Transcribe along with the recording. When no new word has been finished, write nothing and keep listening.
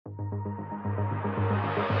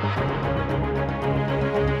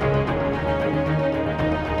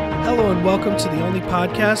and welcome to the only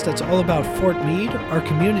podcast that's all about Fort Meade, our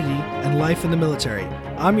community, and life in the military.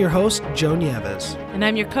 I'm your host, Joe Nieves. And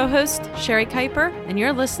I'm your co-host, Sherry Kuiper, and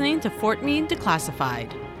you're listening to Fort Meade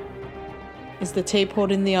Declassified. Is the tape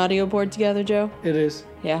holding the audio board together, Joe? It is.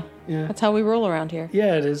 Yeah? Yeah. That's how we roll around here.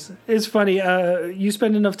 Yeah, it is. It's funny. You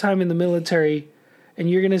spend enough time in the military,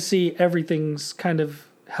 and you're going to see everything's kind of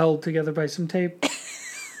held together by some tape.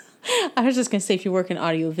 I was just going to say if you work in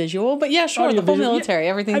audio-visual, but yeah, sure, the whole military,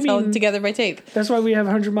 everything's held together by tape. That's why we have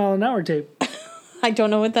 100-mile-an-hour tape. I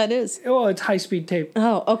don't know what that is. Oh, it's high-speed tape.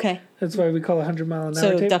 Oh, okay. That's why we call it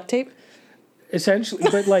 100-mile-an-hour tape. So duct tape? Essentially,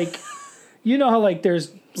 but like, you know how like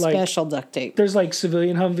there's like... Special duct tape. There's like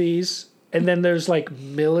civilian Humvees, and then there's like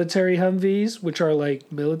military Humvees, which are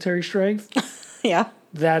like military strength. Yeah.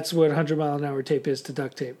 That's what 100-mile-an-hour tape is to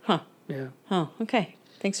duct tape. Huh. Yeah. Oh, okay.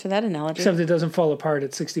 Thanks for that analogy. Except it doesn't fall apart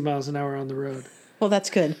at 60 miles an hour on the road. Well,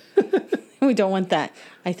 that's good. We don't want that.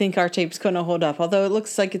 I think our tape's going to hold up, although it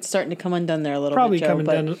looks like it's starting to come undone there a little Probably bit, Joe.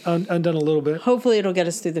 Probably coming undone a little bit. Hopefully it'll get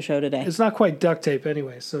us through the show today. It's not quite duct tape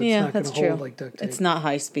anyway, so it's not going to hold like duct tape. It's not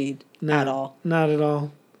high speed at all. Not at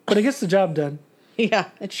all. But it gets the job done. Yeah,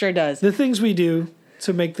 it sure does. The things we do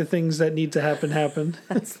to make the things that need to happen.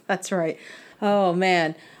 That's right. Oh,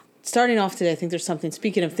 man. Starting off today, I think there's something,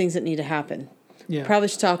 speaking of things that need to happen. Yeah. Probably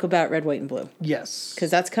should talk about Red, White, and Blue. Yes.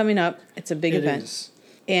 Because that's coming up. It's a big event. It is.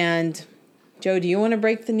 And, Joe, do you want to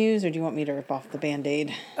break the news or do you want me to rip off the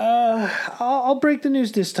Band-Aid? I'll break the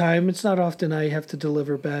news this time. It's not often I have to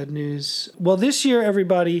deliver bad news. Well, this year,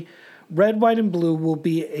 everybody, Red, White, and Blue will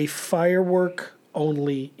be a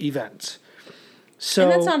firework-only event. So,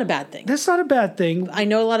 and that's not a bad thing. That's not a bad thing. I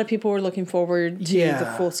know a lot of people were looking forward to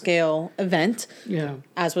the full-scale event. Yeah.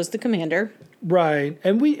 As was the commander. Right.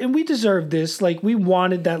 And we deserve this. Like, we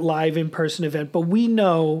wanted that live in-person event, but we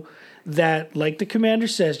know that, like the commander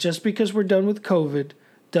says, just because we're done with COVID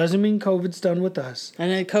doesn't mean COVID's done with us.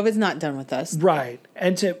 And COVID's not done with us. Right.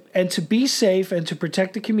 And to be safe and to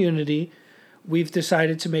protect the community, we've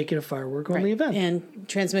decided to make it a firework-only event. And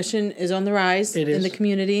transmission is on the rise in the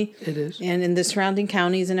community. It is. And in the surrounding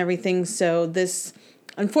counties and everything. So this,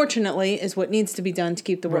 unfortunately, is what needs to be done to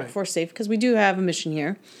keep the workforce safe. Because we do have a mission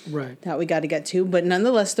here that we got to get to. But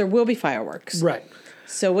nonetheless, there will be fireworks. Right.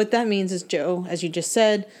 So what that means is, Joe, as you just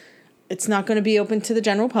said, it's not going to be open to the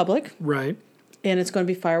general public. Right. And it's going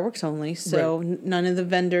to be fireworks only. So none of the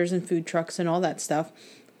vendors and food trucks and all that stuff.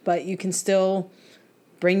 But you can still...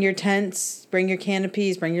 bring your tents, bring your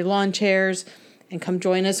canopies, bring your lawn chairs, and come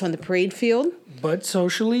join us on the parade field. But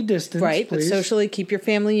socially distanced, right, please. But socially, keep your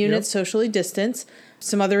family units socially distanced.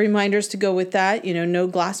 Some other reminders to go with that, no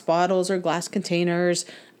glass bottles or glass containers.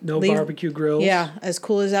 No barbecue grills. Yeah, as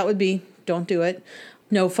cool as that would be, don't do it.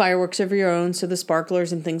 No fireworks of your own, so the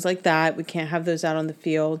sparklers and things like that, we can't have those out on the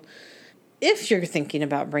field. If you're thinking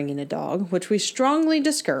about bringing a dog, which we strongly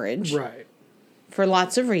discourage. Right. For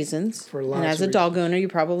lots of reasons. And as a dog owner, you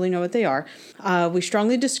probably know what they are. We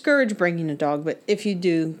strongly discourage bringing a dog, but if you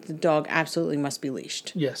do, the dog absolutely must be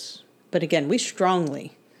leashed. Yes. But again, we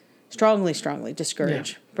strongly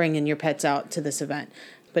discourage bringing your pets out to this event.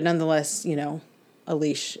 But nonetheless, a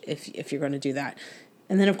leash if you're going to do that.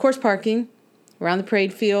 And then, of course, parking around the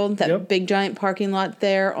parade field, that big giant parking lot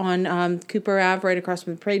there on Cooper Ave, right across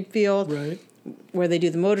from the parade field. Right. Where they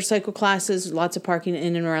do the motorcycle classes, lots of parking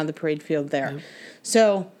in and around the parade field there. Yep.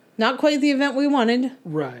 So, not quite the event we wanted.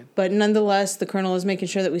 Right. But nonetheless, the Colonel is making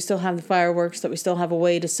sure that we still have the fireworks, that we still have a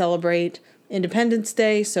way to celebrate Independence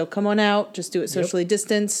Day. So, come on out. Just do it socially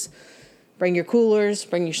distanced. Bring your coolers,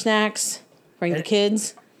 bring your snacks, bring the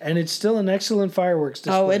kids. And it's still an excellent fireworks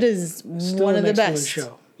display. Oh, it is one of the best.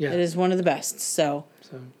 Show. Yeah. It is one of the best. So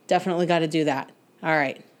definitely got to do that. All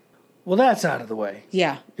right. Well, that's out of the way.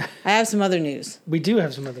 Yeah. I have some other news. We do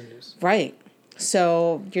have some other news. Right.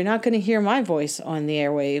 So you're not going to hear my voice on the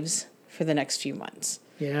airwaves for the next few months.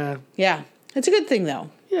 Yeah. Yeah. It's a good thing, though.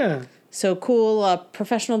 Yeah. So cool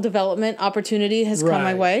professional development opportunity has come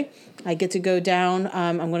my way. I get to go down.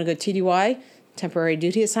 I'm going to go TDY, temporary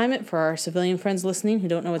duty assignment, for our civilian friends listening who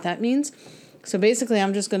don't know what that means. So basically,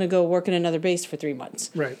 I'm just going to go work in another base for 3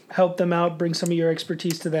 months. Right. Help them out. Bring some of your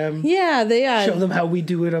expertise to them. Yeah, show them how we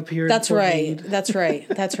do it up here. That's right. That's right.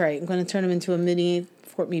 That's right. I'm going to turn them into a mini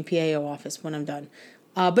Fort Meade PAO office when I'm done.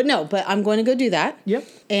 But I'm going to go do that. Yep.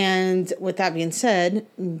 And with that being said,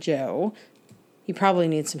 Joe, you probably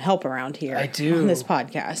need some help around here. I do. On this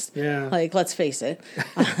podcast. Yeah. Like, let's face it.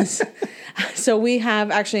 So we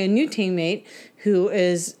have actually a new teammate who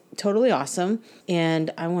is totally awesome,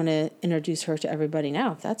 and I want to introduce her to everybody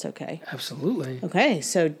now, if that's okay. Absolutely. Okay,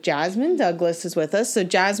 so Jasmine Douglas is with us. So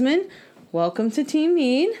Jasmine, welcome to Team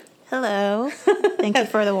Meade. Hello. Thank you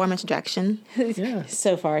for the warm introduction. Yeah.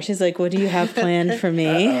 So far, she's like, what do you have planned for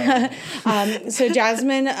me? So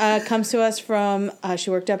Jasmine comes to us from, she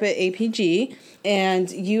worked up at APG, and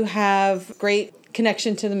you have great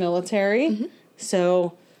connection to the military. Mm-hmm.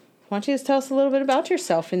 So why don't you just tell us a little bit about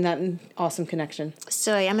yourself and that awesome connection?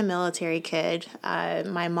 So I am a military kid.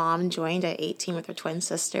 My mom joined at 18 with her twin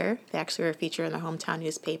sister. They actually were featured in the hometown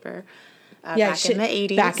newspaper. Back in the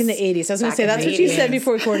 80s. Back in the 80s. I was going to say, that's what you said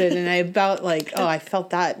before we recorded, and I felt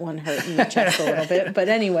that one hurt in the chest a little bit. But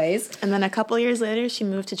anyways. And then a couple years later, she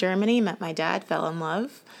moved to Germany, met my dad, fell in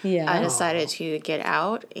love. Yeah. I decided to get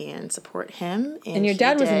out and support him. And your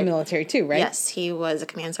dad was in the military too, right? Yes, he was a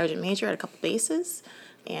command sergeant major at a couple bases,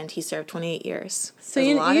 and he served 28 years. So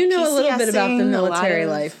you know a little bit about the military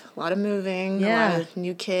life. A lot of moving, a lot of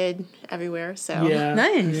new kid everywhere. So Yeah.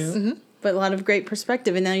 Nice. Yeah. Mm-hmm. But a lot of great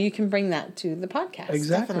perspective, and now you can bring that to the podcast.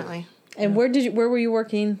 Exactly. Definitely. And where were you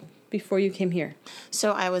working before you came here?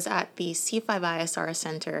 So I was at the C5ISR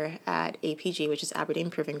Center at APG, which is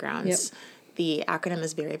Aberdeen Proving Grounds. Yep. The acronym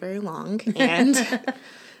is very, very long, and I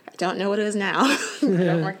don't know what it is now. I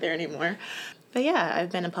don't work there anymore. But yeah,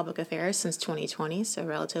 I've been in public affairs since 2020, so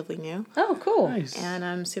relatively new. Oh, cool. Nice. And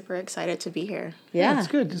I'm super excited to be here. Yeah. It's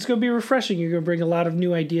good. It's going to be refreshing. You're going to bring a lot of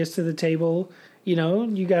new ideas to the table. You know,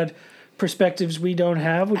 you got perspectives we don't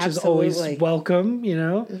have, which Absolutely. is always welcome, you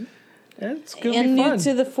know. Mm-hmm. It's going to be fun. And new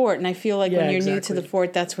to the fort. And I feel like when you're exactly. new to the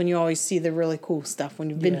fort, that's when you always see the really cool stuff.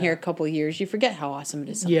 When you've been here a couple of years, you forget how awesome it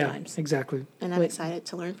is sometimes. Yeah, exactly. And I'm excited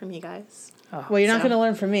to learn from you guys. Oh, well, you're not going to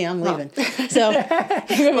learn from me. I'm leaving. So,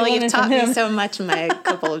 well, you've taught me so much in my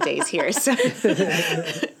couple of days here. So.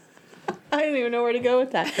 I don't even know where to go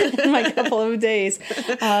with that in my couple of days.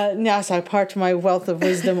 Now, so I part my wealth of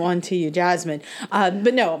wisdom onto you, Jasmine.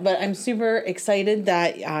 But I'm super excited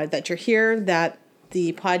that you're here, that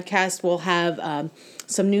the podcast will have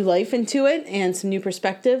some new life into it and some new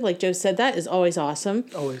perspective. Like Joe said, that is always awesome.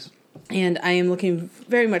 Always. And I am looking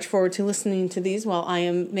very much forward to listening to these while I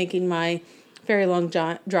am making my very long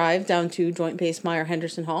drive down to Joint Base Meyer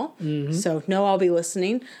Henderson Hall. Mm-hmm. So, I'll be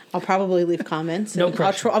listening. I'll probably leave comments. No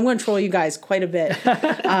pressure. I'm going to troll you guys quite a bit.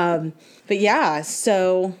 But yeah,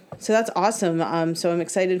 so that's awesome. So I'm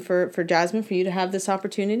excited for Jasmine, for you to have this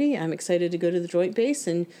opportunity. I'm excited to go to the Joint Base,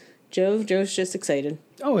 and Joe's just excited.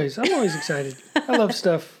 Always. I'm always excited. I love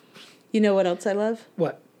stuff. You know what else I love?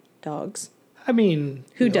 What? Dogs. I mean,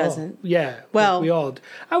 who doesn't? Yeah. Well, we all.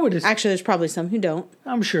 I would. Actually, there's probably some who don't.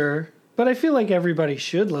 I'm sure. But I feel like everybody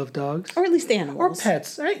should love dogs. Or at least animals. Or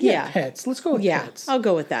pets. Pets. Let's go with pets. I'll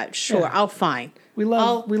go with that. Sure, I'll fine. We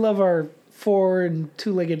love our 4- and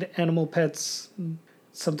 2-legged animal pets.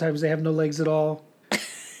 Sometimes they have no legs at all.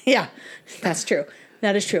 Yeah, that's true.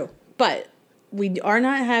 That is true. But we are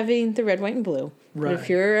not having the red, white, and blue. Right. But if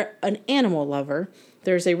you're an animal lover,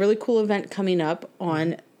 there's a really cool event coming up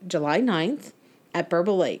on July 9th at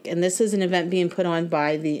Burba Lake. And this is an event being put on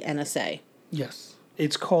by the NSA. Yes.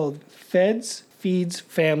 It's called Feds Feeds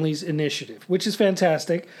Families Initiative, which is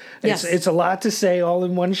fantastic. Yes. It's a lot to say all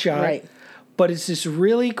in one shot. Right. But it's this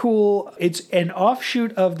really cool, it's an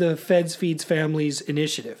offshoot of the Feds Feeds Families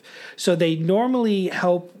Initiative. So they normally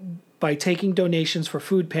help by taking donations for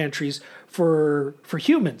food pantries for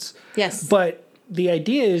humans. Yes. But the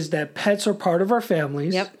idea is that pets are part of our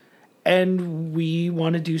families. Yep. And we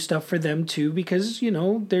want to do stuff for them too, because,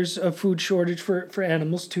 there's a food shortage for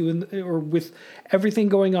animals too, or with everything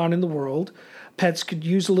going on in the world. Pets could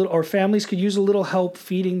use a little, or families could use a little help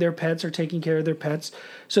feeding their pets or taking care of their pets.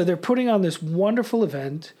 So they're putting on this wonderful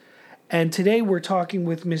event. And today we're talking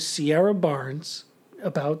with Miss Ciera Barnes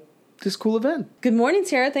about this cool event. Good morning,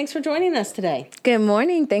 Ciera. Thanks for joining us today. Good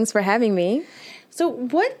morning. Thanks for having me. So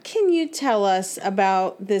what can you tell us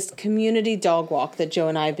about this community dog walk that Joe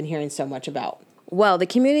and I have been hearing so much about? Well, the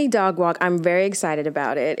community dog walk, I'm very excited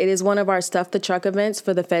about it. It is one of our Stuff the Truck events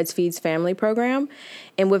for the Feds Feeds Family program.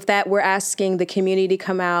 And with that, we're asking the community to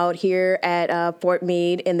come out here at Fort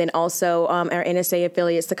Meade, and then also our NSA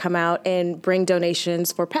affiliates to come out and bring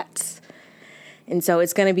donations for pets. And so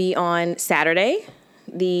it's going to be on Saturday,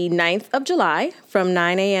 the 9th of July, from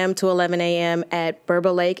 9 a.m. to 11 a.m. at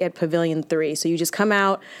Burba Lake at Pavilion 3. So you just come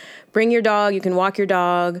out, bring your dog, you can walk your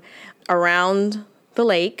dog around the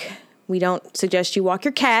lake. We don't suggest you walk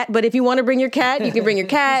your cat, but if you want to bring your cat, you can bring your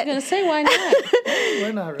cat. I was going to say, why not?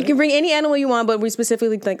 Why not, right? You can bring any animal you want, but we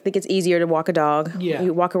specifically think it's easier to walk a dog. Yeah.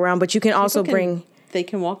 You walk around, but you can also bring... They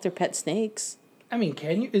can walk their pet snakes. I mean,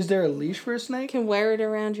 can you? Is there a leash for a snake? You can wear it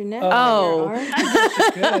around your neck. Oh. Your arm.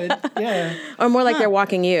 You could, yeah. Or more like they're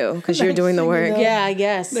walking you because you're doing the thing you work. know- Yeah, I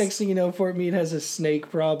guess. Next thing you know, Fort Meade has a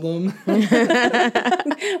snake problem.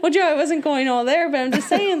 Well, Joe, I wasn't going all there, but I'm just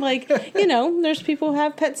saying, like, there's people who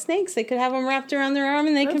have pet snakes. They could have them wrapped around their arm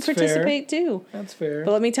and they That's can participate too. That's fair.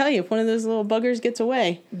 But let me tell you, if one of those little buggers gets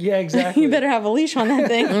away, Yeah, exactly. you better have a leash on that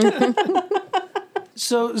thing.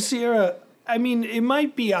 So, Ciera, I mean, it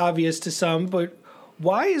might be obvious to some, but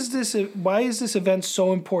why is this event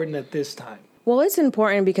so important at this time? Well, it's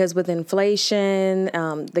important because with inflation,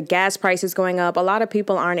 the gas prices going up, a lot of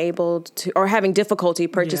people aren't able to or having difficulty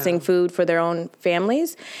purchasing food for their own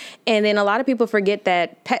families. And then a lot of people forget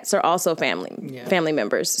that pets are also family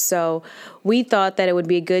members. So we thought that it would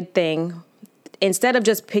be a good thing, instead of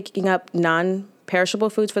just picking up non-perishable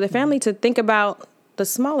foods for the family, to think about the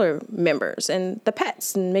smaller members and the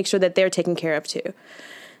pets and make sure that they're taken care of too.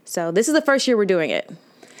 So this is the first year we're doing it.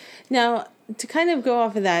 Now, to kind of go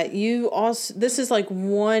off of that, this is like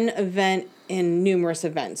one event in numerous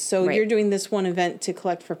events. So Right. you're doing this one event to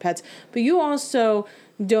collect for pets, but you also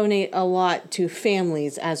donate a lot to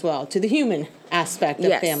families as well, to the human aspect of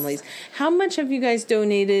Yes. families. How much have you guys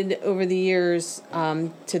donated over the years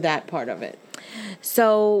to that part of it?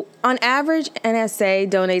 So on average, NSA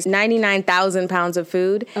donates 99,000 pounds of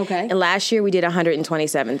food. Okay. And last year we did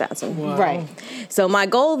 127,000. Wow. Right. So my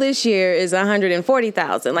goal this year is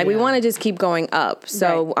 140,000. Like we want to just keep going up.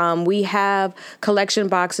 So we have collection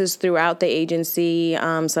boxes throughout the agency,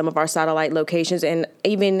 some of our satellite locations, and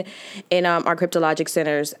even in our cryptologic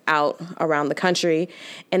centers out around the country.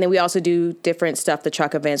 And then we also do different stuff the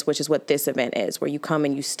truck events, which is what this event is, where you come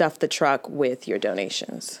and you stuff the truck with your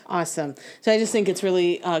donations. Awesome. So I just think it's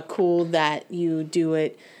really cool that you do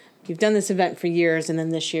it. You've done this event for years, and then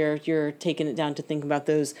this year you're taking it down to think about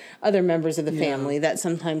those other members of the family that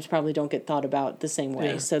sometimes probably don't get thought about the same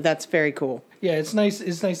way. Yeah. So that's very cool. Yeah, it's nice.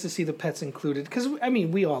 It's nice to see the pets included because I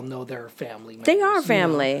mean we all know they're family members. They are you know?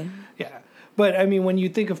 family. Yeah, but I mean when you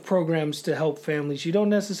think of programs to help families, you don't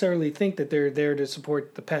necessarily think that they're there to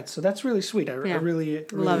support the pets. So that's really sweet. I really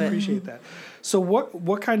Love it. appreciate that. So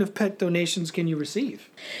what kind of pet donations can you receive?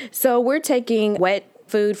 So we're taking wet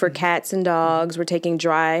food for cats and dogs. We're taking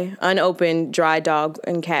unopened dry dog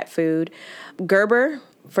and cat food. Gerber,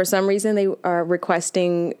 for some reason, they are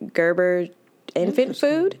requesting Gerber infant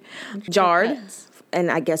food, jarred.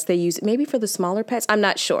 And I guess they use it maybe for the smaller pets. I'm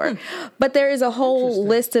not sure. But there is a whole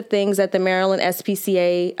list of things that the Maryland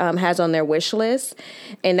SPCA has on their wish list.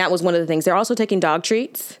 And that was one of the things. They're also taking dog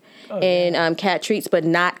treats and cat treats, but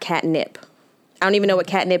not catnip. I don't even know what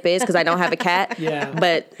catnip is because I don't have a cat. Yeah.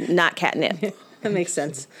 But not catnip. That makes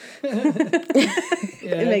sense.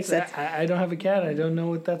 It makes sense. I don't have a cat. I don't know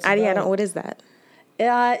what that's I about. don't. What is that?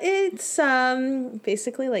 It's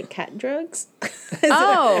basically like cat drugs.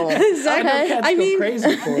 Oh, okay. Cats I go mean-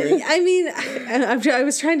 crazy for it. I mean, I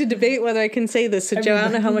was trying to debate whether I can say this, so Joe, I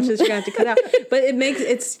don't know how much this you're going to have to cut out. But it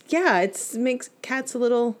makes cats a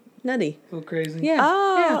little nutty. Go crazy. Yeah.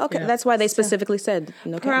 Oh, okay. Yeah. That's why they specifically said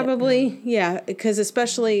no catnip. Probably, yeah, because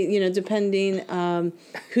especially, depending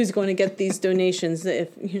who's going to get these donations,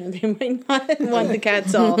 if, they might not want the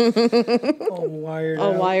cats all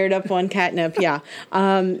wired up on catnip, yeah.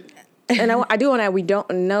 And I do want to add, we don't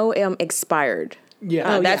know expired.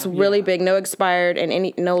 Yeah. That's really big. No expired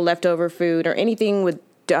and no leftover food or anything with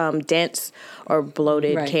dents or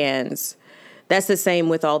bloated cans. That's the same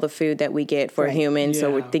with all the food that we get for humans. So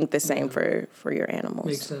we Yeah. think the same for your animals.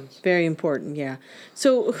 Makes sense. Very important, yeah.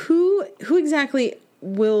 So who exactly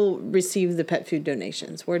will receive the pet food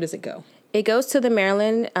donations? Where does it go? It goes to the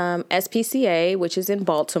Maryland SPCA, which is in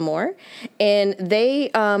Baltimore, and they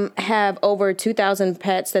have over 2,000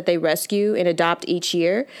 pets that they rescue and adopt each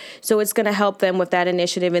year. So it's going to help them with that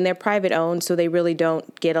initiative, and they're private owned, so they really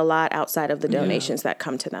don't get a lot outside of the donations that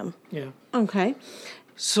come to them. Yeah. Okay.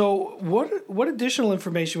 So, what additional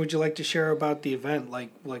information would you like to share about the event?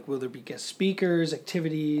 Like will there be guest speakers,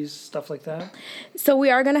 activities, stuff like that? So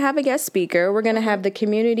we are going to have a guest speaker. We're going to have the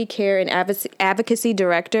Community Care and Advocacy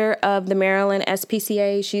Director of the Maryland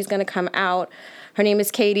SPCA. She's going to come out. Her name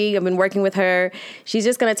is Katie. I've been working with her. She's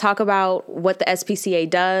just going to talk about what the SPCA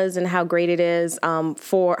does and how great it is,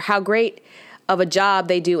 for how great of a job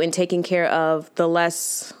they do in taking care of the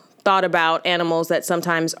less thought about animals that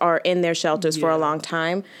sometimes are in their shelters for a long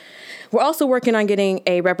time. We're also working on getting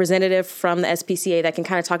a representative from the SPCA that can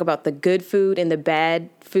kind of talk about the good food and the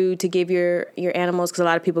bad food to give your animals, because a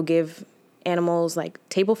lot of people give animals like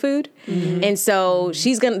table food. And so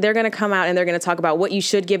they're gonna come out and they're gonna talk about what you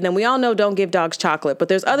should give them. We all know don't give dogs chocolate, but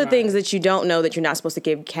there's other things that you don't know that you're not supposed to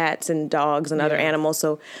give cats and dogs and other animals.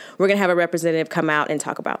 So we're gonna have a representative come out and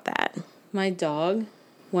talk about that. My dog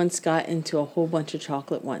once got into a whole bunch of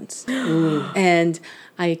chocolate once. And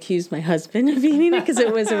I accused my husband of eating it because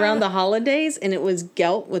it was around the holidays, and it was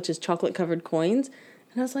gelt, which is chocolate-covered coins.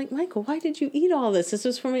 And I was like, Michael, why did you eat all this? This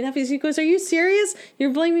was for my nephews. He goes, are you serious?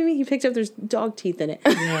 You're blaming me? He picked up, there's dog teeth in it.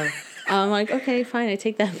 Yeah. I'm like, okay, fine, I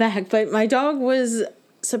take that back. But my dog was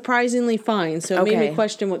surprisingly fine, so it made me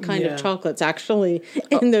question what kind of chocolate's actually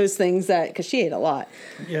in those things, that because she ate a lot.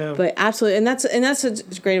 Yeah. But absolutely, and that's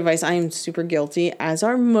a great advice. I am super guilty, as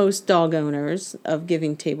are most dog owners, of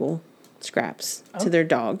giving table scraps to their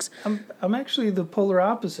dogs. I'm actually the polar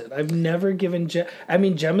opposite. I've never given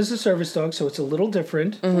Gem is a service dog, so it's a little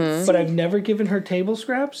different. But I've never given her table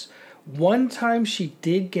scraps. One time she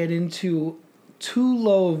did get into 2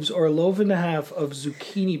 loaves or a loaf and a half of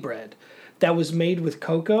zucchini bread that was made with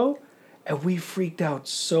cocoa, and we freaked out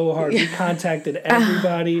so hard. We contacted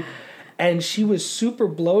everybody, and she was super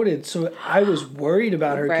bloated, so I was worried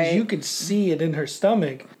about her because you could see it in her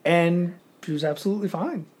stomach, and she was absolutely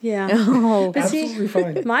fine. Yeah. Oh, But absolutely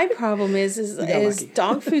fine. My problem is lucky.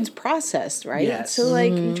 dog food's processed, right? Yes. So,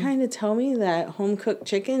 like, you're trying to tell me that home-cooked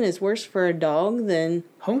chicken is worse for a dog than...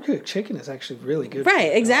 Home-cooked chicken is actually really good.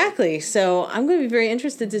 Right, exactly. So I'm going to be very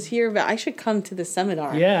interested to hear about... I should come to the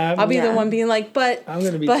seminar. Yeah. I'll be the one being like, but... I'm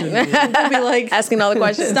going to be tuning in. I'll be like... asking all the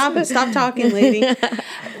questions. Stop talking, lady.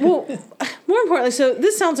 Well, more importantly, so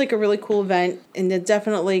this sounds like a really cool event, and it's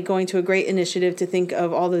definitely going to a great initiative to think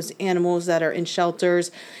of all those animals that are in shelters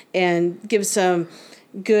and give some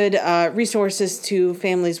good resources to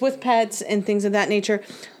families with pets and things of that nature.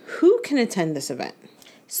 Who can attend this event?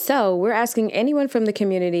 So we're asking anyone from the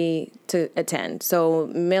community to attend. So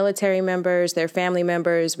military members, their family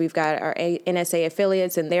members, we've got our NSA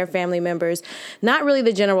affiliates and their family members. Not really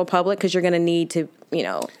the general public, because you're going to need to,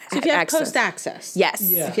 So if you have post access. Yes.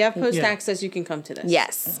 Yeah. If you have post access, you can come to this.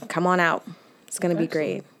 Yes. Come on out. It's going to be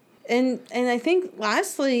great. And I think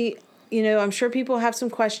lastly, I'm sure people have some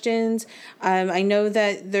questions. I know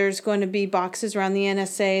that there's going to be boxes around the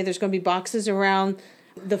NSA. There's going to be boxes around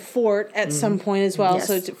the fort at some point as well. Yes.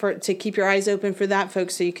 So to keep your eyes open for that,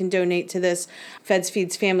 folks, so you can donate to this Feds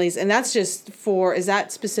Feeds Families. And that's just is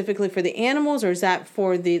that specifically for the animals, or is that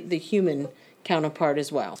for the human counterpart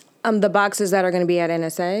as well? The boxes that are going to be at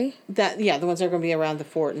NSA? The ones that are going to be around the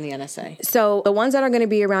fort and the NSA. So the ones that are going to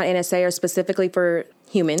be around NSA are specifically for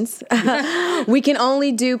humans. We can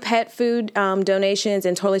only do pet food donations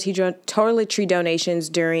and toiletry donations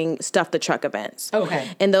during Stuff the Truck events.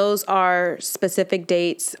 Okay. And those are specific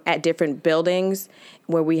dates at different buildings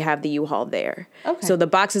where we have the U-Haul there. Okay. So the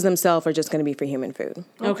boxes themselves are just going to be for human food.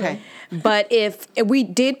 Okay. But if we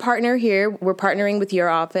did partner here, we're partnering with your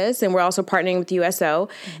office, and we're also partnering with USO.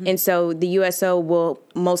 And so the USO will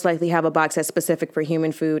most likely have a box that's specific for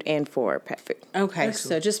human food and for pet food. Okay. Excellent.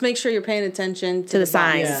 So just make sure you're paying attention to The box.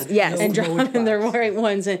 signs. Yes. And dropping the right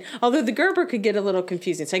ones. And although the Gerber could get a little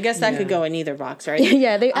confusing, so I guess that could go in either box, right?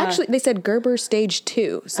 Yeah, they said Gerber stage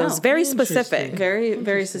 2, so it's very specific. Very,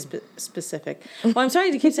 very specific. Well, I'm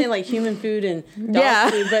sorry to keep saying like human food and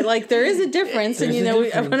dog food, but like there is a difference, and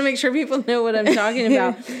I want to make sure people know what I'm talking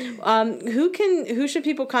about. Who should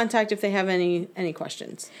people contact if they have any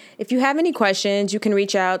questions? If you have any questions, you can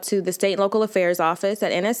reach out to the State and Local Affairs Office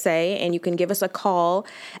at NSA, and you can give us a call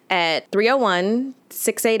at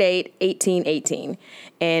 301-688-1818.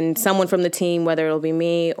 And someone from the team, whether it'll be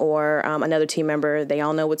me or another team member, they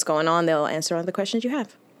all know what's going on. They'll answer all the questions you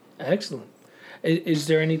have. Excellent. Is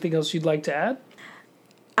there anything else you'd like to add?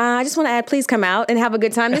 I just want to add, please come out and have a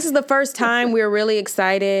good time. This is the first time. We're really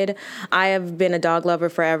excited. I have been a dog lover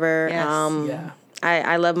forever. Yes.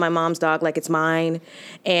 I love my mom's dog like it's mine.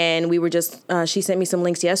 And we were just, she sent me some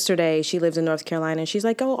links yesterday. She lives in North Carolina. And she's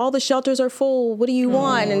like, oh, all the shelters are full. What do you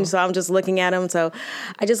want? And so I'm just looking at them. So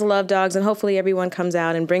I just love dogs. And hopefully everyone comes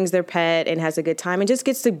out and brings their pet and has a good time and just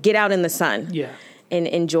gets to get out in the sun. Yeah. And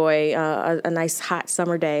enjoy a nice hot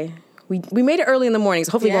summer day. We made it early in the morning,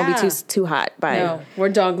 so hopefully it won't be too hot. No, we're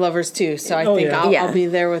dog lovers too, so I think I'll be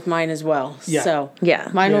there with mine as well. Yeah. So yeah,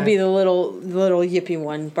 mine will be the little yippy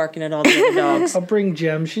one barking at all the other dogs. I'll bring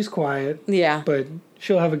Gem. She's quiet. Yeah. But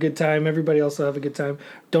she'll have a good time. Everybody else will have a good time.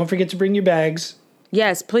 Don't forget to bring your bags.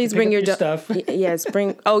 Yes, please bring your stuff. Yes,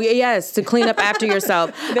 bring. Oh, yes, to clean up after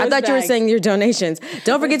yourself. I thought you were saying your donations.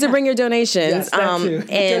 Don't forget to bring your donations. Yes, that too.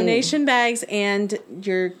 And donation bags and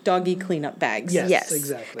your doggy cleanup bags. Yes,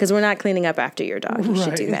 exactly. Because we're not cleaning up after your dog. You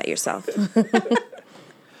should do that yourself.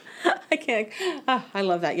 I can't. I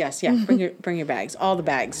love that. Yes, yeah. Bring your bags. All the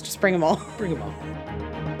bags. Just bring them all. Bring them all.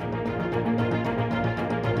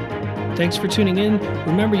 Thanks for tuning in.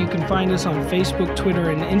 Remember, you can find us on Facebook, Twitter,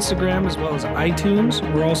 and Instagram, as well as iTunes.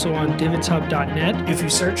 We're also on DivitsHub.net if you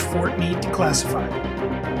search Fort Meade Declassified.